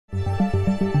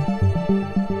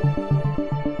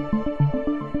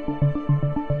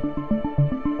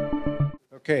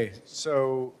Okay,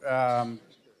 so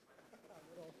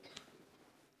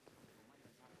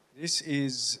this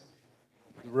is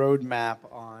the roadmap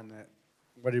on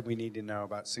what did we need to know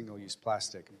about single-use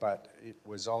plastic, but it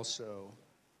was also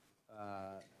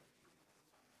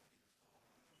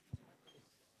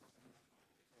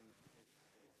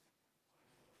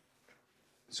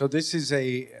so this is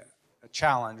a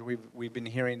challenge. We've been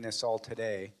hearing this all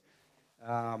today.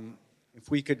 If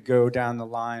we could go down the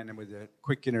line and with a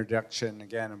quick introduction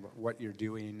again of what you're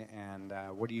doing and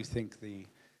what do you think the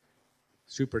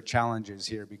super challenges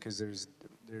here, because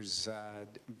there's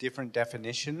different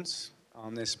definitions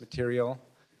on this material,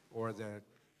 or the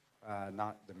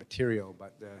not the material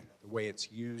but the way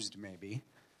it's used maybe,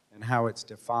 and how it's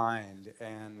defined,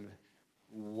 and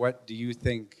what do you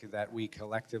think that we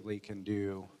collectively can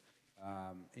do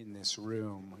in this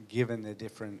room given the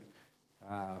different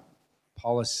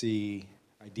policy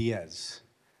ideas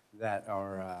that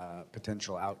are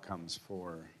potential outcomes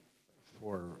for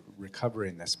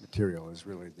recovering this material is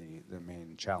really the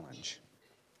main challenge.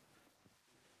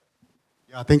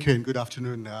 Yeah, thank you and good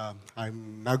afternoon.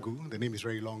 I'm Nagu. The name is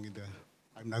very long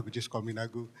I'm Nagu, just call me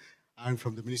Nagu. I'm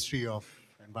from the Ministry of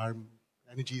Environment,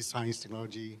 Energy, Science,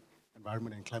 Technology,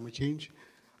 Environment and Climate Change.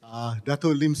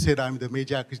 Datuk Lim said I'm the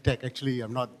major architect. Actually,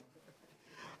 I'm not.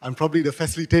 I'm probably the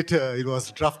facilitator. It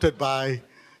was drafted by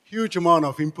huge amount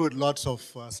of input, lots of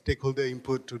stakeholder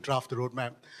input to draft the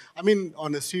roadmap. I mean,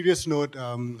 on a serious note, there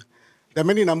are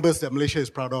many numbers that Malaysia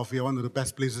is proud of. We are one of the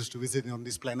best places to visit on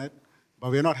this planet, but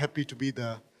we're not happy to be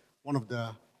one of the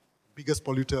biggest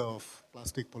polluter of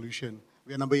plastic pollution.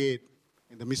 We are number 8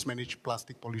 in the mismanaged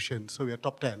plastic pollution, so we are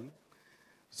top 10.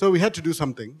 So we had to do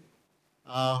something.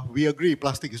 We agree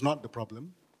plastic is not the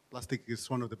problem. Plastic is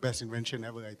one of the best inventions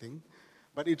ever, I think.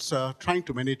 But it's trying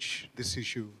to manage this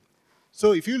issue.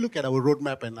 So if you look at our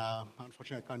roadmap, and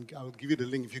unfortunately I'll give you the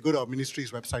link. If you go to our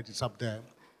ministry's website, it's up there.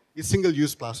 It's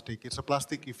single-use plastic. It's a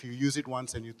plastic if you use it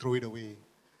once and you throw it away.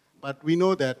 But we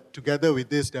know that together with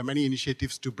this, there are many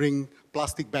initiatives to bring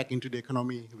plastic back into the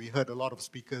economy. We heard a lot of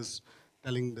speakers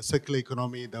telling the circular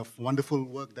economy, the wonderful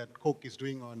work that Coke is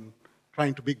doing on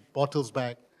trying to bring bottles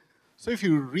back. So if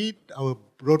you read our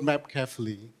roadmap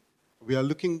carefully, we are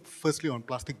looking firstly on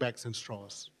plastic bags and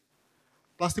straws.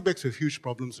 Plastic bags have huge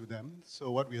problems with them. So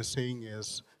what we are saying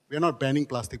is, we are not banning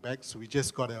plastic bags. We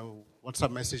just got a WhatsApp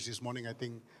message this morning. I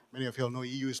think many of you all know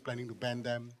EU is planning to ban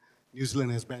them. New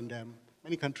Zealand has banned them.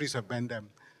 Many countries have banned them.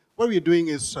 What we are doing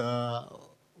is,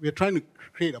 we are trying to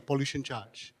create a pollution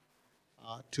charge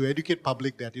to educate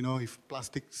public that, you know, if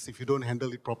you don't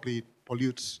handle it properly, it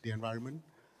pollutes the environment.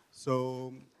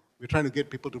 So we're trying to get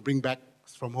people to bring back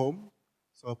from home.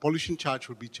 So a pollution charge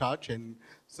would be charged, and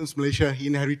since Malaysia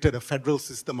inherited a federal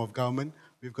system of government,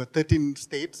 we've got 13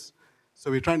 states, so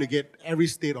we're trying to get every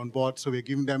state on board, so we're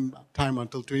giving them time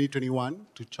until 2021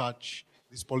 to charge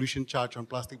this pollution charge on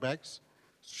plastic bags.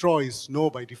 Straw is no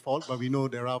by default, but we know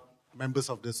there are members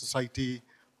of the society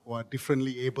who are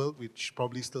differently able, which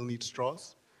probably still need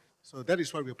straws. So that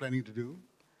is what we're planning to do.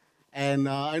 And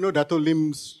I know Datuk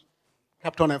Lim's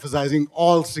kept on emphasizing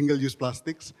all single-use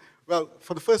plastics. Well,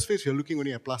 for the first phase, we're looking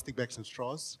only at plastic bags and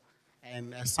straws.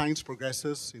 And as science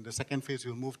progresses, in the second phase,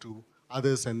 we'll move to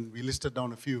others, and we listed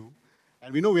down a few.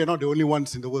 And we know we're not the only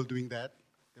ones in the world doing that.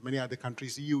 There are many other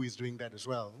countries. EU is doing that as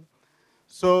well.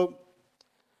 So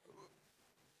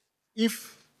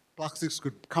if plastics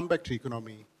could come back to the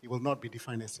economy, it will not be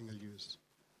defined as single-use.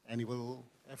 And it will,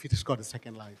 if it has got a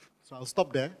second life. So I'll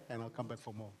stop there, and I'll come back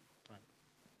for more.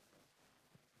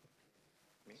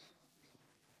 Me?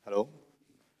 Hello.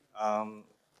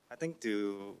 I think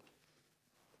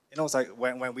it's like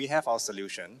when we have our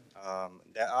solution,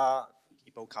 there are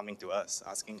people coming to us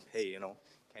asking, hey,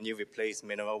 can you replace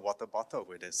mineral water bottle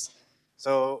with this?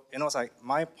 So, it's like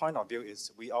my point of view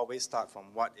is we always start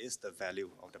from what is the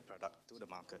value of the product to the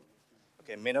market.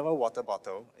 Okay, mineral water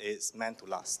bottle is meant to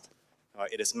last.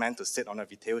 It is meant to sit on a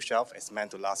retail shelf. It's meant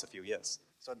to last a few years.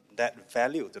 So that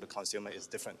value to the consumer is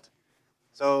different.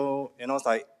 So, it's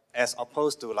like, as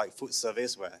opposed to like food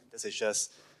service where this is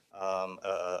just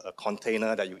a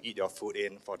container that you eat your food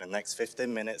in for the next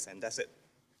 15 minutes and that's it.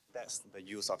 That's the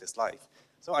use of its life.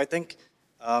 So I think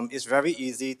it's very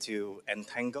easy to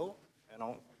entangle,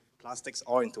 plastics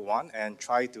all into one and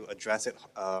try to address it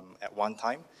at one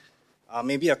time.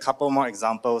 Maybe a couple more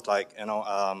examples like,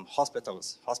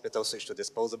 hospitals. Hospitals switch to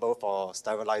disposable for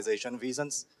sterilization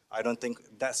reasons. I don't think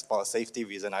that's for a safety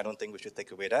reason. I don't think we should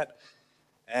take away that.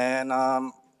 And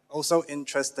also,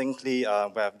 interestingly,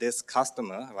 we have this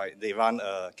customer, right? They run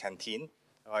a canteen,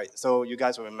 right? So you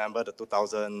guys will remember the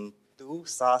 2002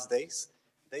 SARS days.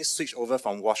 They switched over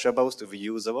from washables to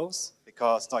reusables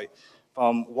because, like,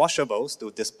 from washables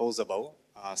to disposable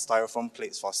styrofoam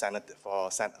plates for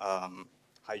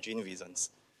hygiene reasons.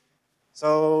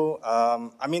 So,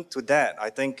 I mean, to that, I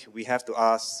think we have to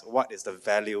ask what is the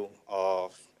value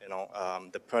of,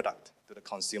 the product to the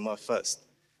consumer first,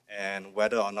 and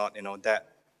whether or not, that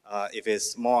if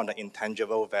it's more on the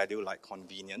intangible value like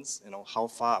convenience, how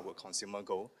far will consumer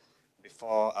go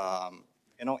before,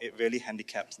 it really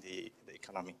handicaps the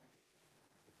economy.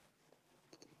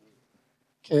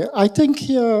 Okay, I think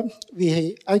here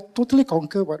I totally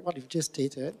concur with what you've just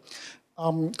stated.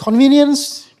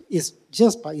 Convenience is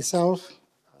just by itself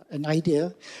an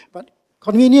idea, but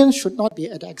convenience should not be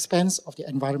at the expense of the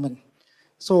environment.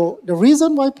 So the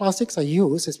reason why plastics are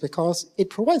used is because it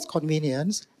provides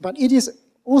convenience, but it is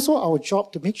also our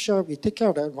job to make sure we take care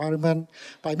of the environment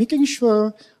by making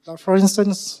sure that, for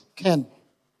instance, Ken,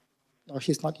 no,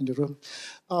 he's not in the room,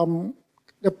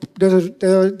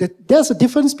 there's a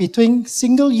difference between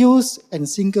single use and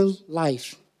single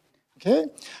life. Okay?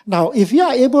 Now, if you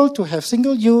are able to have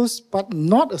single use but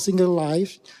not a single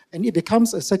life, and it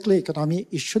becomes a circular economy,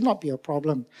 it should not be a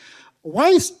problem.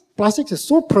 Why plastics is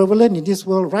so prevalent in this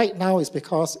world right now is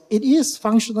because it is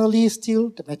functionally still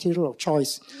the material of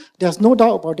choice. There's no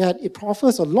doubt about that. It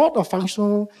offers a lot of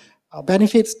functional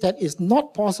benefits that is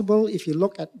not possible if you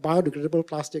look at biodegradable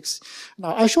plastics.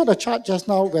 Now, I showed a chart just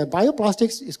now where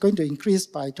bioplastics is going to increase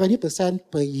by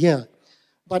 20% per year.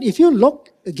 But if you look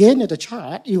again at the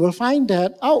chart, you will find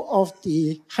that out of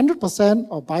the 100%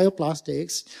 of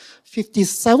bioplastics,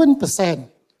 57%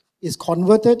 is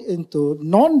converted into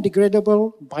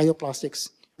non-degradable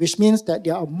bioplastics, which means that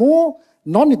there are more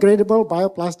non-degradable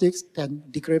bioplastics than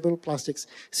degradable plastics,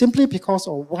 simply because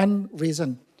of one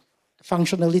reason, the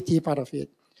functionality part of it.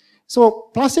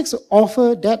 So plastics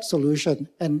offer that solution,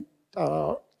 and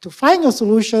to find a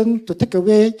solution to take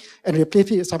away and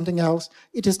replace it with something else,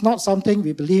 it is not something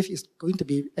we believe is going to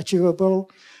be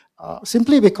achievable,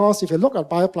 simply because if you look at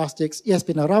bioplastics, it has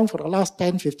been around for the last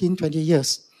 10, 15, 20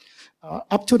 years.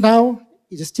 Up to now,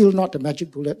 it is still not the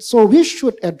magic bullet. So we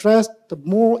should address the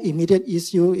more immediate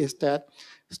issue is that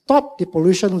stop the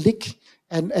pollution leak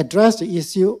and address the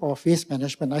issue of waste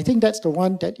management. I think that's the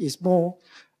one that is more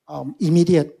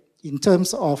immediate in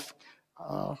terms of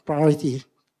priority.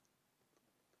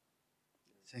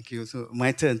 Thank you. So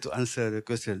my turn to answer the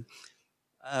question.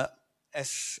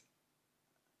 As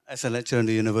a lecturer in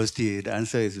the university, the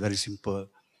answer is very simple: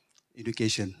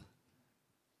 education.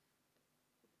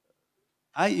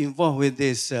 I involved with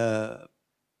this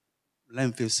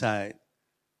landfill site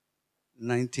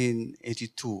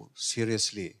 1982,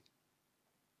 seriously.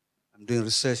 I'm doing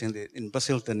research in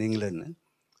Basildon, England.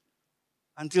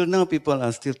 Until now, people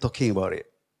are still talking about it,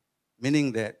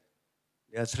 meaning that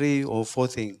there are 3 or 4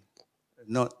 things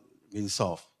not being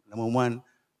solved. Number one,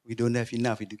 we don't have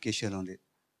enough education on it.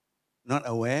 Not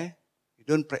aware, we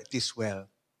don't practice well,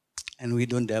 and we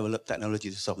don't develop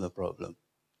technology to solve the problem.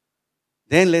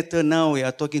 Then later now we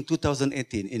are talking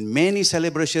 2018. In many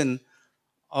celebration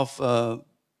of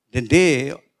the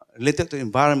day related to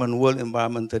environment, World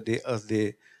Environmental Day, Earth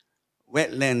Day,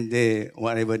 Wetland Day,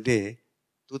 whatever day,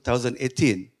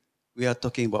 2018, we are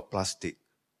talking about plastic.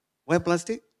 Why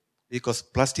plastic? Because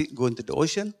plastic go into the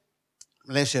ocean.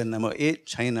 Malaysia number 8,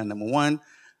 China number 1,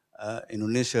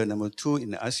 Indonesia number 2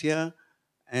 in Asia,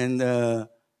 and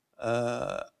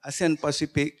ASEAN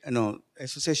Pacific,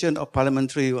 Association of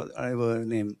Parliamentary, whatever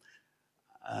name,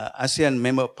 ASEAN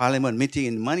Member of Parliament meeting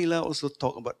in Manila also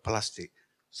talk about plastic.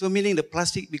 So meaning the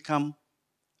plastic become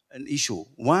an issue.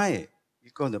 Why?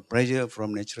 Because the pressure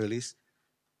from naturalists,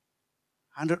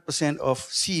 100% of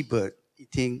seabird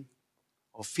eating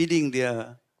or feeding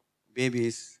their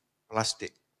babies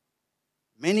plastic.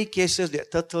 Many cases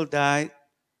that turtle died,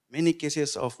 many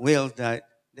cases of whales died,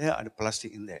 there are the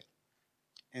plastic in there.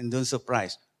 And don't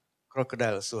surprise,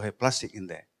 crocodiles also have plastic in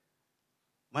there.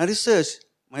 My research,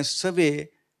 my survey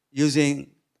using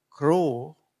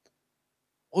crow,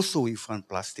 also we found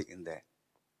plastic in there.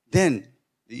 Then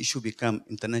the issue become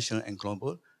international and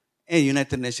global, and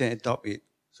United Nations adopt it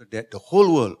so that the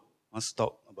whole world must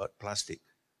talk about plastic.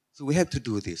 So we have to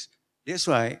do this. That's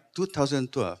why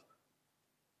 2012,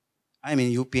 I'm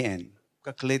in UPN,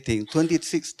 calculating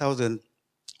 26,000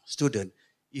 students.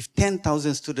 If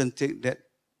 10,000 students take that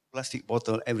plastic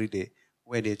bottle every day,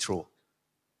 where they throw.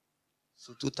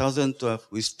 So 2012,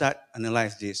 we start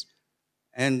analyze this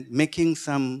and making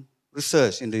some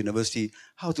research in the university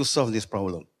how to solve this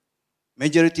problem.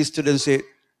 Majority students say,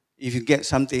 if you get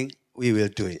something, we will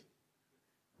do it.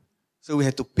 So we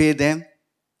had to pay them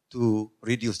to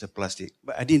reduce the plastic.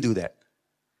 But I didn't do that.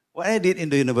 What I did in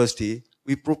the university,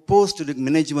 we proposed to the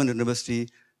management of the university,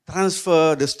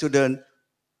 transfer the student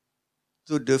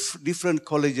to the different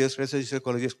colleges, residential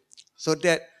colleges, so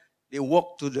that they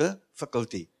walk to the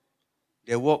faculty.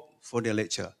 They walk for their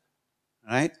lecture,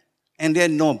 right? And there are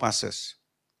no buses.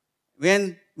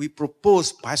 When we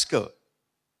propose bicycle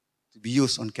to be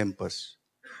used on campus,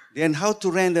 then how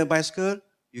to rent a bicycle?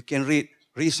 You can read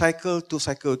recycle to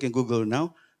cycle. You can Google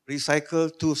now.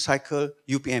 Recycle to cycle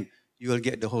UPM. You will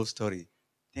get the whole story.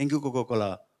 Thank you,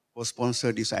 Coca-Cola, for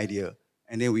sponsoring this idea.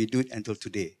 And then we do it until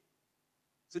today.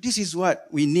 So this is what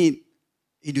we need.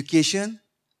 Education,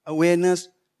 awareness,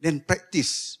 then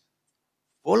practice.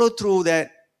 Follow through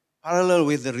that parallel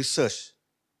with the research.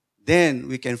 Then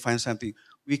we can find something.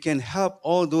 We can help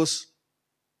all those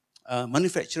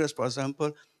manufacturers, for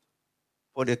example,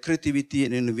 for their creativity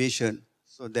and innovation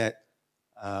so that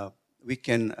we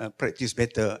can practice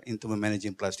better in terms of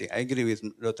managing plastic. I agree with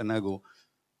Dr. Nagu.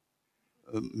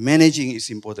 Managing is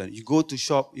important. You go to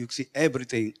shop, you see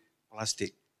everything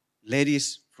plastic.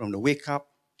 Ladies, from the wake up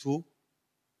to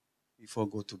before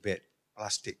go to bed,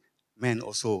 plastic. Men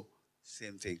also,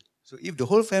 same thing. So if the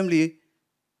whole family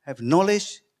have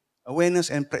knowledge, awareness,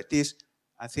 and practice,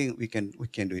 I think we can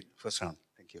do it first round.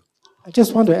 Thank you. I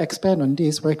just want to expand on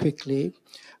this very quickly.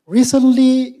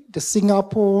 Recently, the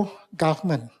Singapore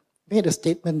government made a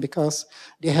statement because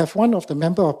they have one of the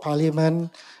member of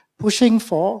parliament pushing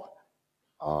for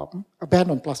a ban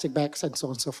on plastic bags and so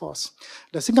on and so forth.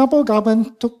 The Singapore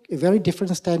government took a very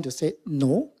different stand to say,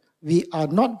 no, we are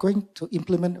not going to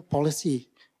implement a policy.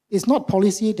 It's not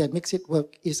policy that makes it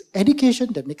work, it's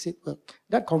education that makes it work.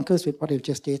 That concurs with what I've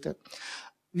just stated.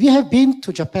 We have been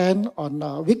to Japan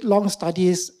on week-long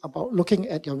studies about looking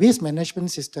at your waste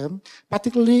management system,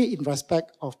 particularly in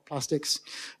respect of plastics.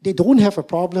 They don't have a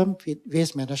problem with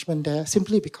waste management there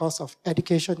simply because of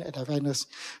education and awareness.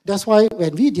 That's why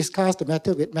when we discussed the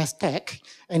matter with MESTECC,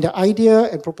 and the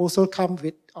idea and proposal come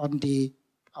with on the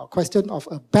question of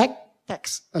a bag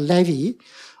tax, a levy,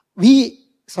 we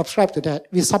subscribe to that.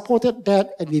 We supported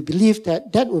that and we believe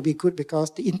that that will be good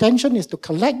because the intention is to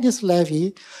collect this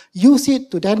levy, use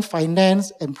it to then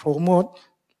finance and promote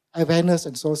awareness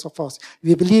and so on and so forth.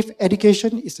 We believe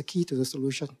education is the key to the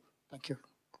solution. Thank you.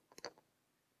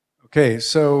 Okay,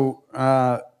 so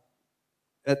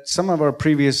at some of our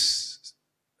previous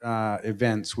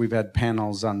events, we've had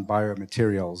panels on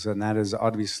biomaterials, and that is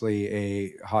obviously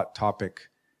a hot topic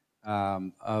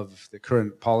of the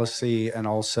current policy and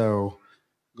also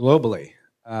globally.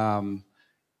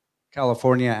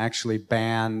 California actually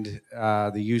banned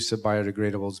the use of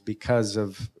biodegradables because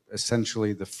of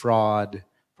essentially the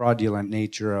fraudulent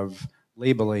nature of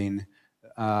labeling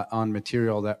on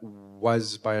material that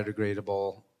was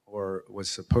biodegradable or was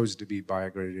supposed to be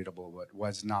biodegradable but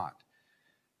was not.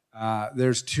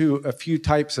 There's a few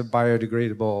types of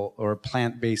biodegradable or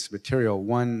plant-based material.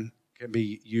 One can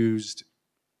be used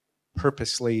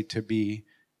purposely to be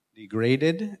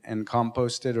degraded and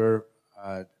composted, or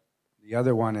the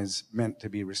other one is meant to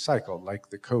be recycled, like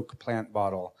the Coke plant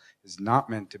bottle is not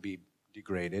meant to be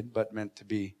degraded, but meant to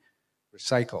be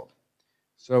recycled.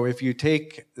 So if you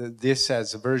take this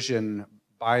as a version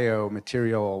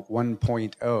biomaterial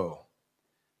 1.0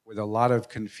 with a lot of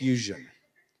confusion,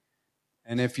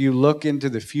 and if you look into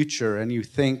the future and you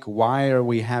think, why are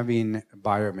we having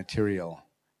biomaterial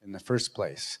in the first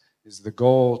place? Is the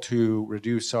goal to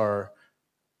reduce our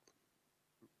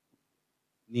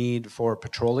need for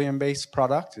petroleum-based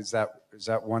product? Is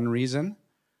that one reason?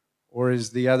 Or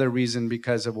is the other reason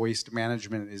because of waste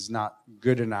management is not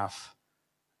good enough,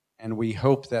 and we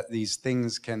hope that these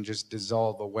things can just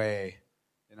dissolve away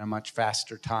in a much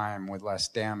faster time with less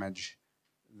damage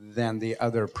than the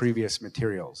other previous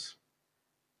materials?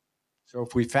 So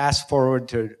if we fast forward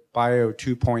to Bio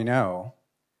 2.0,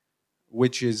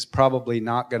 which is probably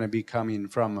not going to be coming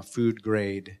from a food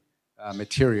grade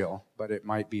material, but it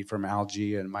might be from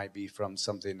algae and might be from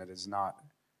something that is not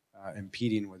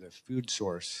impeding with a food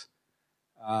source.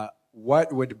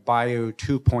 What would Bio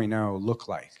 2.0 look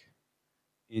like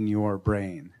in your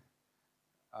brain?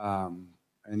 And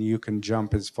you can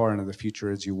jump as far into the future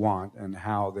as you want and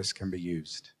how this can be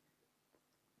used.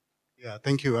 Yeah,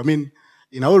 thank you. I mean,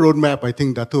 in our roadmap, I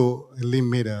think Datuk Lim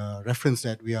made a reference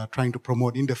that we are trying to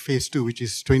promote in the phase 2, which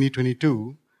is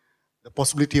 2022, the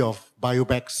possibility of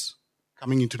biobags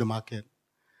coming into the market.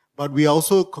 But we are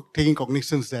also taking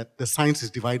cognizance that the science is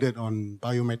divided on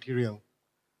biomaterial.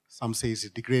 Some say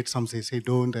it degrades, some say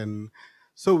don't. And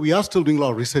so we are still doing a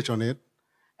lot of research on it.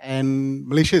 And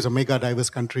Malaysia is a mega diverse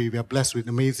country. We are blessed with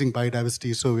amazing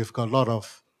biodiversity. So we've got a lot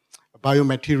of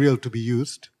biomaterial to be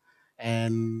used.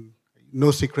 And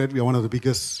no secret, we are one of the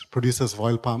biggest producers of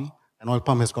oil palm. And oil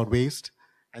palm has got waste.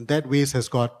 And that waste has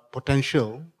got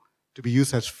potential to be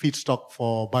used as feedstock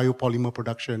for biopolymer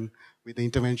production with the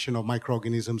intervention of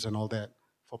microorganisms and all that,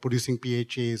 for producing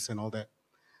PHAs and all that.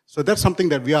 So that's something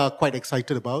that we are quite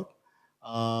excited about.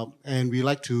 And we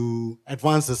like to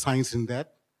advance the science in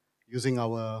that using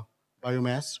our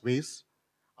biomass waste.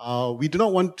 We do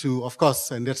not want to, of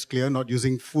course, and that's clear, not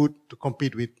using food to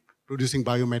compete with producing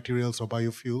biomaterials or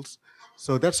biofuels.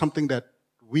 So that's something that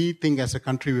we think as a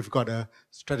country we've got a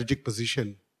strategic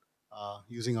position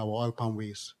using our oil palm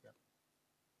waste. Yeah.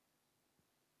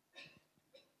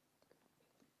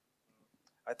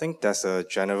 I think there's a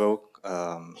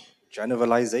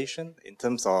generalization in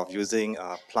terms of using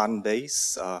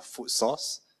plant-based food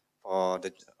source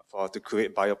to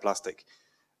create bioplastic.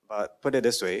 But put it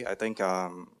this way, I think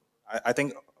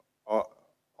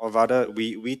or rather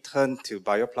we turn to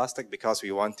bioplastic because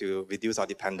we want to reduce our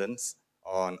dependence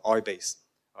on oil-based,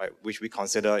 right, which we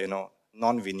consider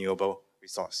non-renewable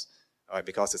resource, right,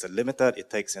 because it's a limited. It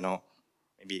takes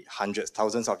maybe hundreds,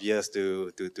 thousands of years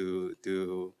to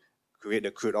create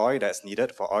the crude oil that's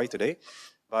needed for oil today.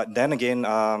 But then again,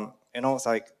 it's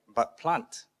like, but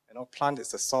plant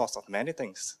is the source of many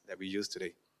things that we use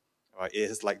today. Right?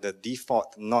 It is like the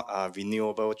default, not a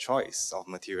renewable choice of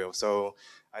material. So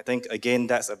I think, again,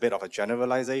 that's a bit of a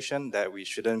generalization that we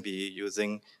shouldn't be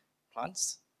using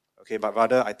plants. Okay, but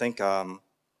rather, I think,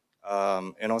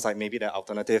 it's like maybe the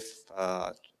alternative,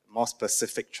 more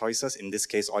specific choices, in this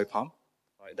case, oil palm,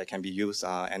 right, that can be used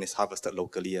and is harvested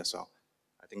locally as well.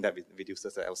 I think that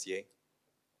reduces the LCA.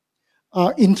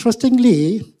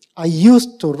 Interestingly, I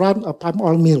used to run a palm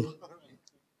oil mill.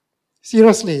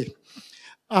 Seriously.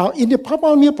 In the palm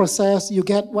oil mill process, you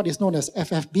get what is known as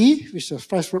FFB, which is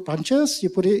fresh fruit bunches. You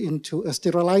put it into a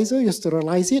sterilizer, you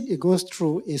sterilize it, it goes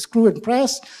through a screw and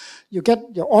press. You get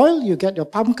your oil, you get your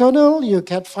palm kernel, you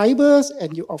get fibers,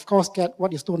 and you, of course, get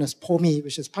what is known as POME,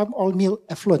 which is palm oil mill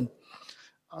effluent.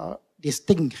 They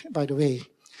stink, by the way.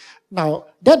 Now,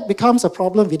 that becomes a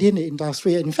problem within the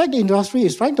industry. In fact, the industry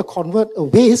is trying to convert a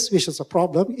waste, which is a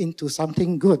problem, into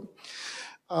something good.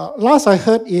 Last I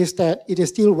heard is that it is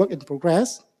still work in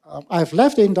progress. I've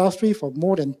left the industry for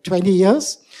more than 20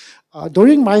 years.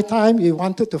 During my time, we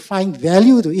wanted to find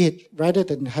value to it rather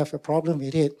than have a problem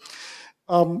with it.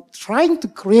 Trying to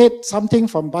create something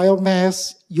from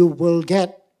biomass, you will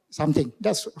get something.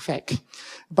 That's a fact.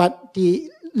 But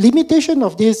the limitation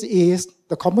of this is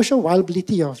the commercial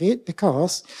viability of it,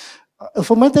 because a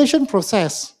fermentation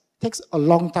process takes a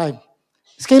long time.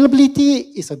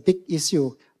 Scalability is a big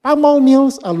issue. Palm oil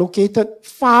mills are located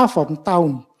far from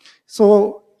town,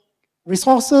 so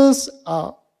resources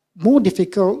are more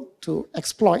difficult to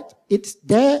exploit. It's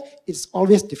there, it's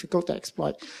always difficult to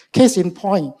exploit. Case in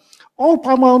point, all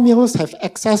palm oil mills have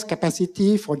excess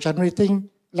capacity for generating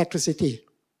electricity.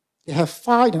 They have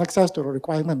far in excess to the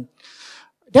requirement.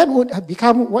 That would have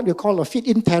become what we call a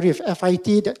feed-in tariff,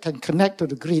 FIT, that can connect to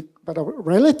the grid. But the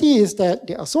reality is that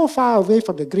they are so far away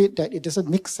from the grid that it doesn't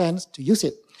make sense to use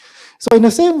it. So in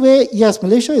the same way, yes,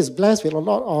 Malaysia is blessed with a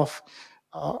lot of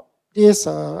this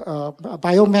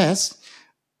biomass.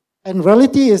 And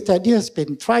reality is that this has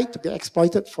been tried to be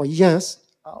exploited for years.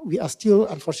 We are still,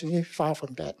 unfortunately, far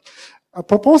from that. A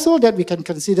proposal that we can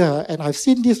consider, and I've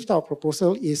seen this type of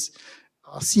proposal, is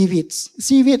seaweeds.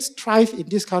 Seaweeds thrive in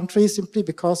this country simply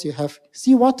because you have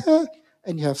seawater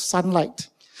and you have sunlight.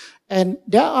 And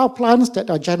there are plants that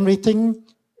are generating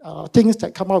things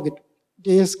that come out with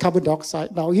this carbon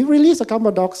dioxide. Now, you release the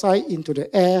carbon dioxide into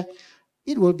the air,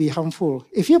 it will be harmful.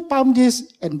 If you pump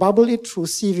this and bubble it through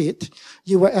seaweed,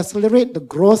 you will accelerate the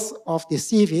growth of the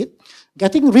seaweed,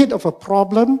 getting rid of a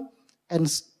problem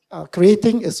and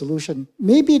creating a solution.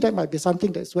 Maybe that might be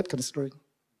something that's worth considering.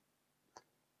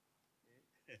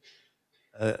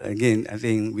 Again, I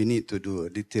think we need to do a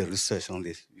detailed research on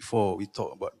this before we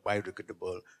talk about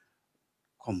biodegradable,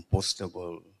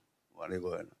 compostable,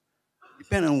 whatever.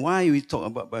 Depend on why we talk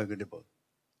about biodegradable.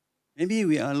 Maybe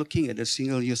we are looking at the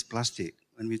single-use plastic.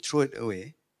 When we throw it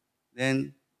away,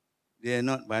 then they are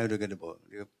not biodegradable.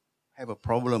 They have a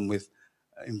problem with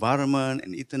environment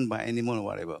and eaten by animal or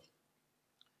whatever.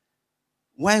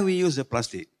 Why we use the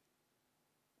plastic?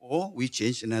 Or we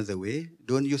change another way,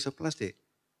 don't use a plastic.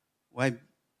 Why?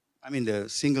 I mean the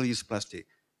single-use plastic.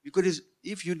 Because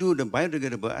if you do the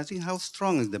biodegradable, I think how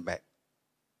strong is the bag?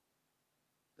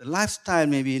 The lifestyle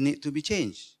maybe need to be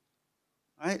changed.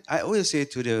 Right? I always say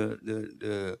to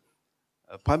the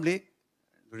public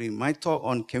during my talk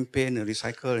on campaign and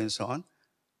recycle and so on,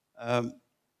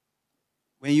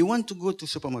 when you want to go to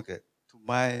supermarket to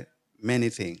buy many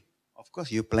things, of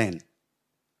course you plan.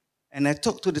 And I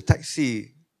talk to the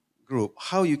taxi group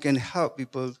how you can help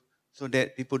people so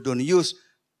that people don't use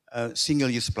a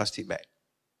single-use plastic bag.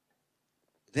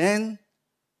 Then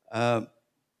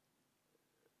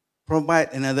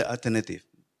provide another alternative,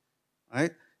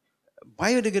 right?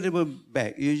 Biodegradable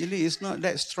bag usually is not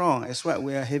that strong as what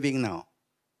we are having now.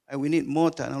 And we need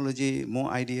more technology, more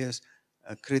ideas,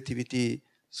 creativity,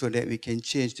 so that we can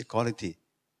change the quality.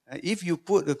 If you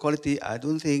put the quality, I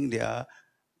don't think they are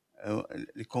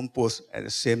decomposed at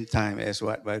the same time as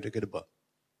what biodegradable.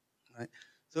 Right?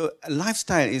 So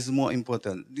lifestyle is more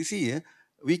important. You see,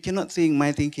 we cannot think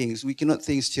my thinkings, we cannot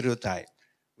think stereotype.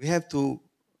 We have to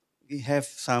have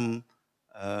some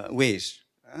ways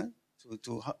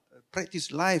to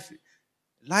practice life.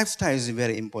 Lifestyle is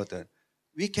very important.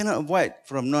 We cannot avoid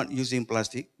from not using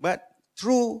plastic, but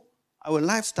through our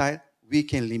lifestyle, we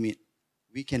can limit,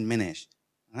 we can manage,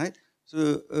 right?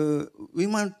 So we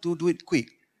want to do it quick.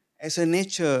 As a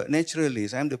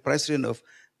naturalist, I'm the president of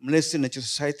Malaysian Nature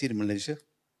Society in Malaysia.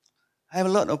 I have a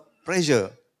lot of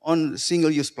pressure on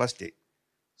single-use plastic.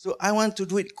 So I want to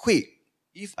do it quick.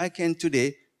 If I can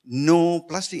today, no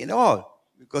plastic at all,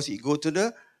 because it go to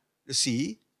the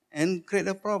sea and create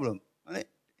a problem. Right?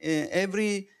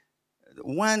 Every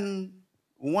one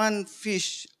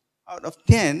fish out of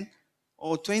 10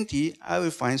 or 20, I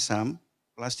will find some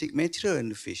plastic material in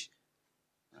the fish.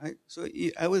 Right? So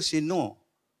I will say no,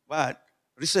 but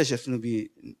research has to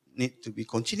need to be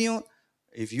continued.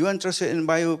 If you are interested in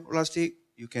bioplastic,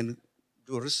 you can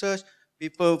do research.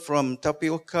 People from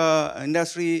tapioca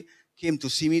industry came to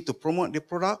see me to promote the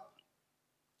product.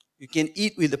 You can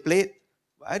eat with the plate,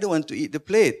 but I don't want to eat the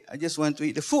plate. I just want to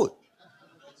eat the food.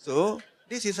 So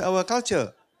this is our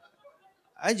culture.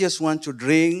 I just want to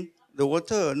drink the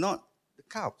water, not the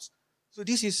cups. So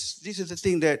this is the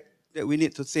thing that we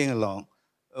need to think along.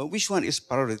 Which one is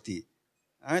priority?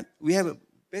 Right? We have a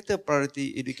better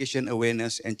priority, education,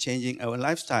 awareness, and changing our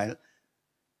lifestyle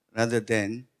rather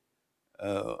than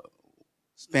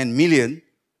spend million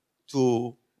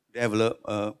to develop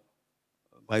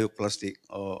bioplastic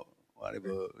or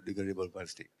whatever degradable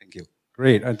plastic. Thank you.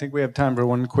 Great. I think we have time for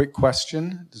one quick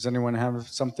question. Does anyone have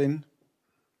something?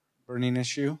 Burning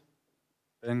issue?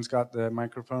 Ben's got the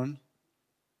microphone.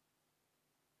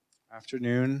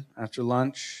 Afternoon, after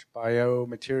lunch,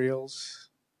 biomaterials.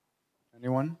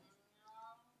 Anyone?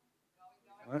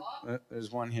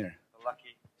 There's one here.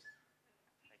 Lucky.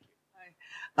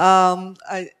 Thank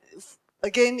you.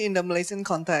 Again, in the Malaysian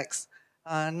context,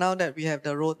 now that we have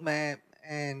the roadmap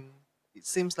and it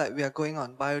seems like we are going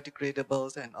on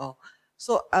biodegradables and all,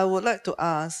 so I would like to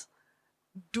ask,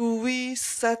 do we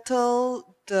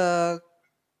settle the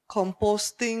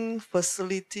composting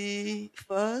facility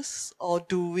first, or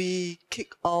do we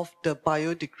kick off the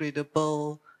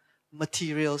biodegradable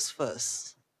materials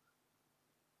first?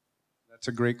 That's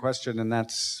a great question, and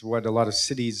that's what a lot of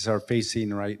cities are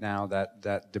facing right now,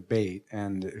 that debate,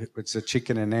 and it's a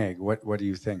chicken and egg. What do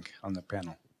you think on the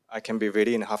panel? I can be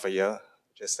ready in half a year,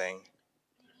 just saying.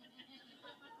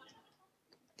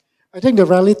 I think the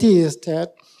reality is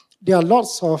that there are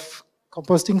lots of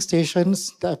composting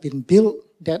stations that have been built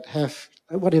that have,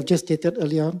 what I've just stated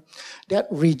earlier, that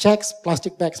rejects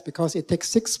plastic bags because it takes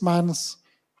 6 months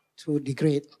to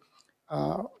degrade.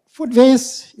 Food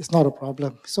waste is not a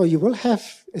problem. So you will have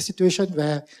a situation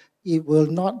where it will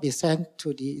not be sent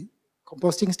to the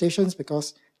composting stations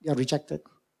because they are rejected.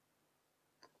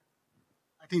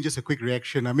 I think just a quick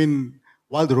reaction. I mean,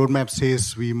 while the roadmap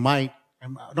says we might,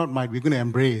 we're going to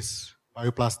embrace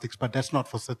bioplastics, but that's not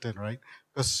for certain, right?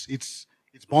 Because it's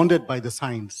bounded by the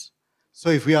science. So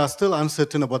if we are still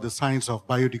uncertain about the science of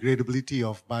biodegradability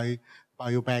of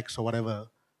biobags or whatever,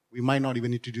 we might not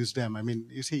even introduce them. I mean,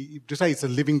 you see, it's a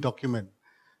living document.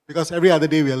 Because every other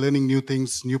day we are learning new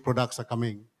things, new products are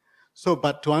coming. So,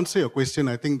 but to answer your question,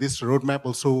 I think this roadmap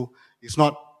also is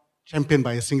not championed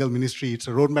by a single ministry. It's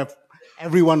a roadmap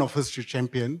every one of us should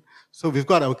champion. So we've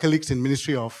got our colleagues in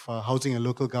Ministry of Housing and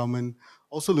Local Government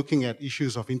also looking at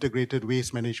issues of integrated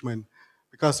waste management.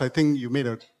 Because I think you made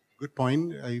a good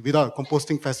point. Without a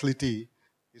composting facility,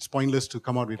 it's pointless to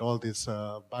come out with all these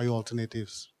bio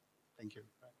alternatives. Thank you.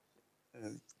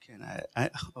 I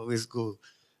always go,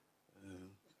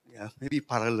 maybe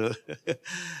parallel.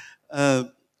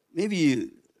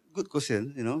 Maybe good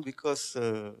question, because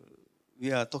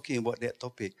we are talking about that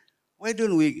topic. Why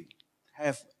don't we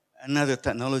have another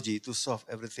technology to solve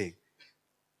everything?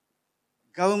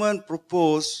 Government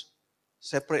propose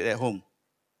separate at home.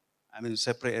 I mean,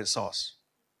 separate at source,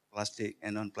 plastic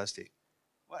and non-plastic.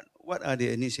 What are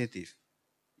the initiatives?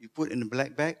 You put in a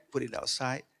black bag, put it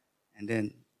outside, and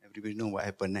then everybody know what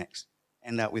happened next.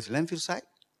 End up with landfill site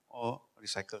or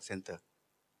recycle center,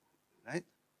 right?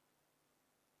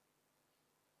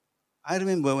 I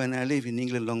remember when I lived in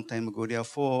England a long time ago, there are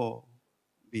 4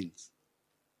 bins.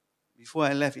 Before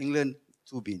I left England,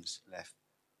 2 bins left.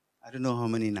 I don't know how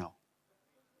many now.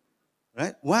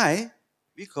 right? Why?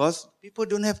 Because people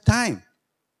don't have time.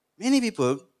 Many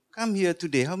people come here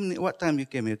today. What time you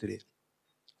came here today?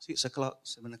 6 o'clock,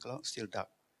 7 o'clock, still dark.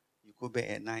 You go back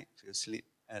at night, feel sleep,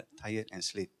 tired and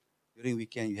sleep. During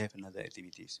weekend, you have another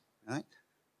activities, right?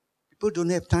 People don't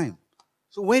have time.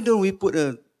 So why don't we put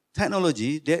a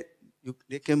technology that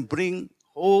they can bring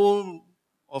whole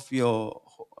of your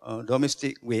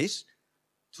domestic waste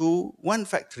to one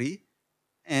factory,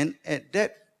 and at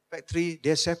that factory,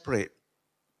 they separate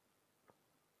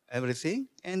everything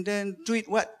and then do it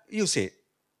what you said,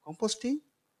 composting,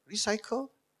 recycle,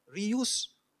 reuse,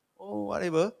 or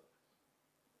whatever.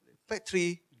 The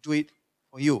factory do it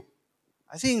for you.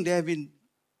 I think they have been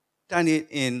done it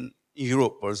in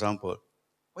Europe, for example.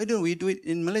 Why don't we do it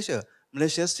in Malaysia?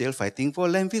 Malaysia is still fighting for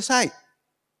landfill site.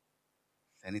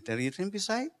 Sanitary landfill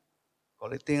site,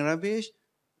 collecting rubbish,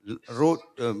 road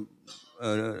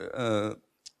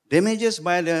damages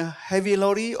by the heavy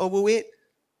lorry, overweight.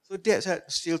 So that's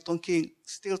still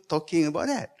talking about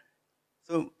that.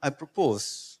 So I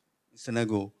propose, Mr.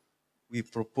 Nagu, we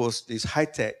propose this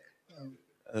high-tech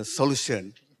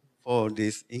solution for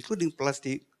this, including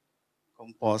plastic,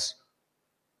 compost,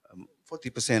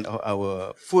 40% of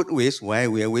our food waste. Why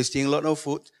we are wasting a lot of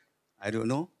food, I don't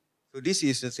know. So this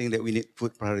is the thing that we need to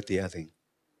put priority, I think.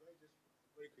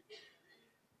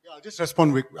 Yeah, I'll just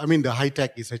respond with, I mean, the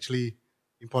high-tech is actually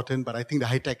important, but I think the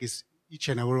high-tech is each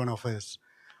and every one of us.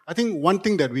 I think one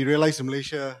thing that we realize in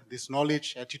Malaysia, this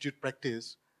knowledge, attitude,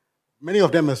 practice, many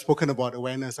of them have spoken about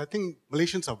awareness. I think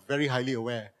Malaysians are very highly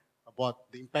aware about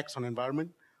the impacts on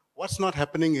environment. What's not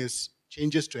happening is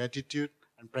changes to attitude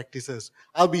and practices.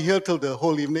 I'll be here till the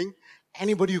whole evening.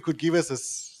 Anybody who could give us a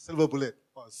silver bullet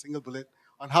or a single bullet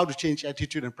on how to change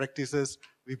attitude and practices,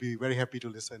 we'd be very happy to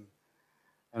listen.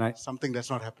 And something that's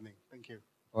not happening. Thank you.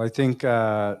 Well, I think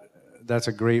that's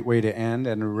a great way to end,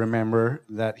 and remember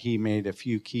that he made a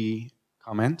few key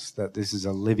comments, that this is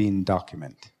a living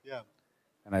document. Yeah.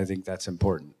 And I think that's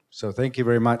important. So thank you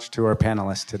very much to our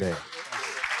panelists today.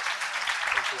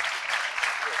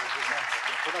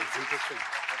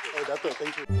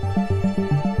 Thank you.